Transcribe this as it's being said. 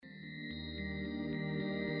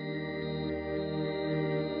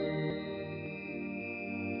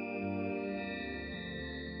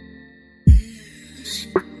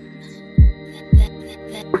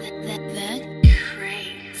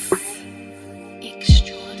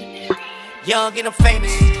Young and I'm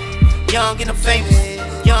famous. Young and I'm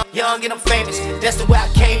famous. Young and I'm famous. That's the way I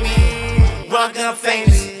came in. Run gun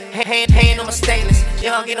famous. Hand on my stainless.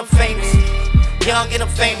 Young and I'm famous. Young and I'm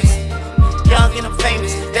famous. Young and I'm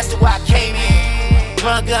famous. That's the way I came in.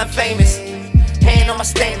 Run gun famous. Hand on my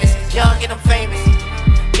stainless. Young and I'm famous.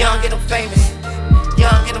 Young and I'm famous.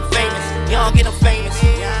 Young and I'm famous. Young and I'm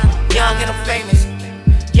famous. Young and I'm famous.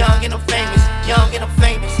 Young and I'm famous. Young and I'm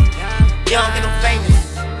famous. Young and I'm famous.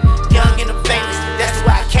 Young and I'm famous. That's the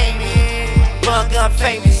way I came in. Run gun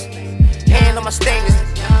famous. Hand on my stainless.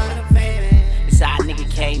 This how a nigga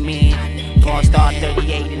came in. Born star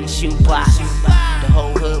 38 in the shoebox. The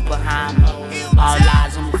whole hood behind me. All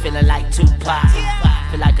eyes on me feeling like Tupac.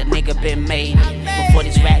 Feel like a nigga been made it. Before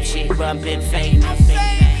this rap shit run been famous.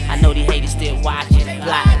 I know these haters still watching.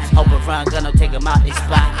 Block. Hope a run gun'll take them out this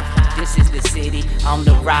spot. This is the city on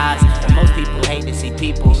the rise. And most people hate to see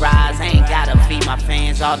people rise. I ain't gotta feed my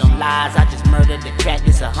fans all them lies. I just murdered the track,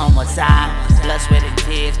 it's a homicide. Blood, sweat, and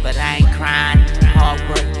tears, but I ain't crying. Hard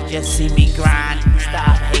work, just see me grind.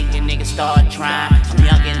 Stop hating, nigga, start trying. I'm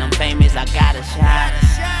young and I'm famous, I gotta shine.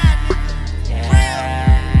 Yeah.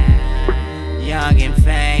 Young and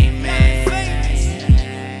famous.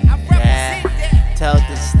 Yeah. Told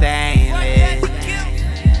the stainless.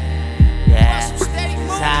 Yeah. That's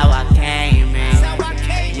how I came in.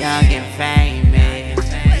 Young and famous.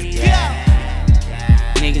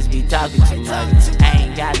 Yeah. Niggas be talking too much. I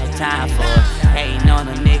ain't got no time for it. Hating on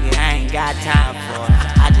a nigga, I ain't got time for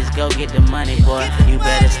it. I just go get the money, boy. You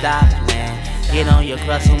better stop playing. Get on your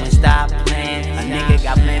hustle and stop playing. A nigga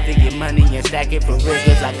got plenty to get money and stack it for real.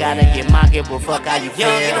 Cause I gotta get my get, but fuck how you feel.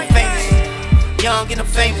 Young and I'm famous. Young and I'm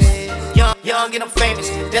famous. Young and I'm famous.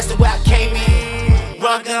 That's the way I came in.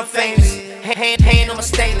 Run gun famous. Hand on my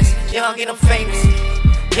stainless. Young and I'm famous.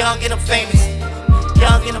 Young and I'm famous.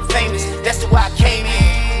 Young and I'm famous. That's the way I came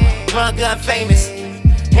in. Run gun famous.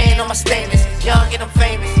 Hand on my stainless. Young and I'm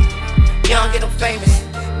famous. Young and I'm famous.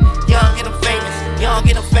 Young and I'm famous. Young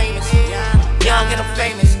and I'm famous. Young and I'm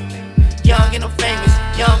famous. Young and I'm famous.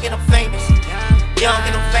 Young and I'm famous. Young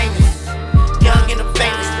and I'm famous. Young and I'm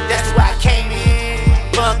famous. That's the way I came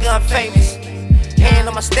in. Run gun famous. Hand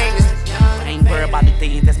on my stainless. I ain't worried about the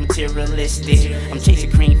things that's materialistic. I'm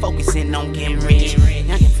chasing cream, focusing on getting rich. Young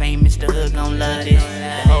and famous, the hood gon' love this.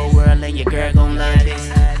 The whole world and your girl gon' love this.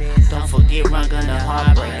 Don't forget, run gun the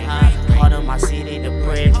heartbreak. Part of my city, the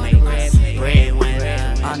breadmaker.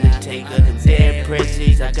 Breadwinner, Undertaker, the dead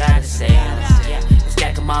presidents, I gotta say.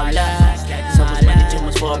 Stack them all up. So much money, too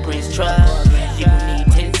much for a Prince truck. You gon'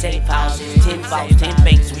 need 10 safe houses, 10 vaults, 10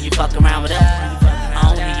 banks when you fuck around with us. I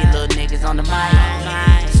don't need your little niggas on the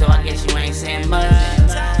mic, so I guess you ain't saying much.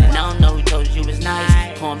 And I don't know who told you was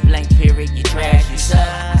nice. Point blank period, you trash, you suck.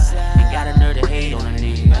 You got a nerve to hate on a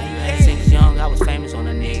nigga. Since young, I was famous on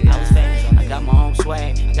a nigga. I got my own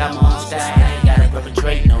swag, I got my own style. I ain't gotta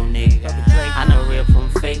perpetrate no nigga. I know real from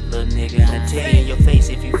fake, little nigga. And I tell you in your face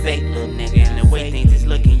if you fake, little nigga. And the way things is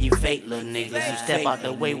looking, you fake, little niggas. You step out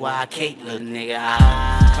the way while I cake, little nigga.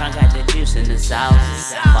 I got the juice in the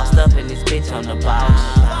sauce. Bossed up in this bitch on the boss.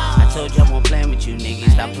 I told you I won't play with you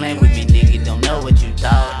niggas. Stop playing with me, nigga. Don't know what you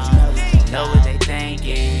thought. Don't know what they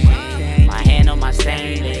thinking. My hand on my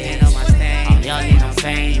stainless. I'm young and I'm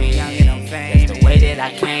famous. That's the way that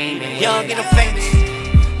I came in. Young and I'm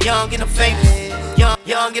famous. Young and I'm famous.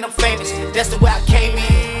 Young and I'm famous. That's the way I came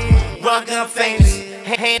in. Run gun famous.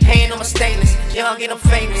 Hand on my stainless. Young and I'm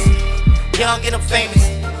famous. Young and I'm famous.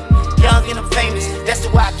 Young and I'm famous. That's the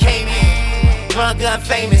way I came in. Run gun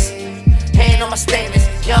famous. Hand on my stainless.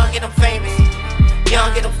 Young and I'm famous.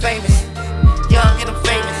 Young and I'm famous. Young and I'm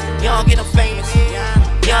famous. Young and I'm famous.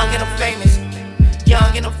 Young and I'm famous.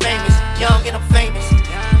 Young and I'm famous. Young and I'm famous.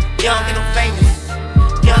 Young and I'm famous.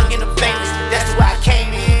 Young and I'm famous. That's the way I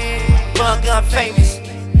came in. Run gun famous.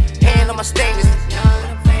 Hand on my stainless.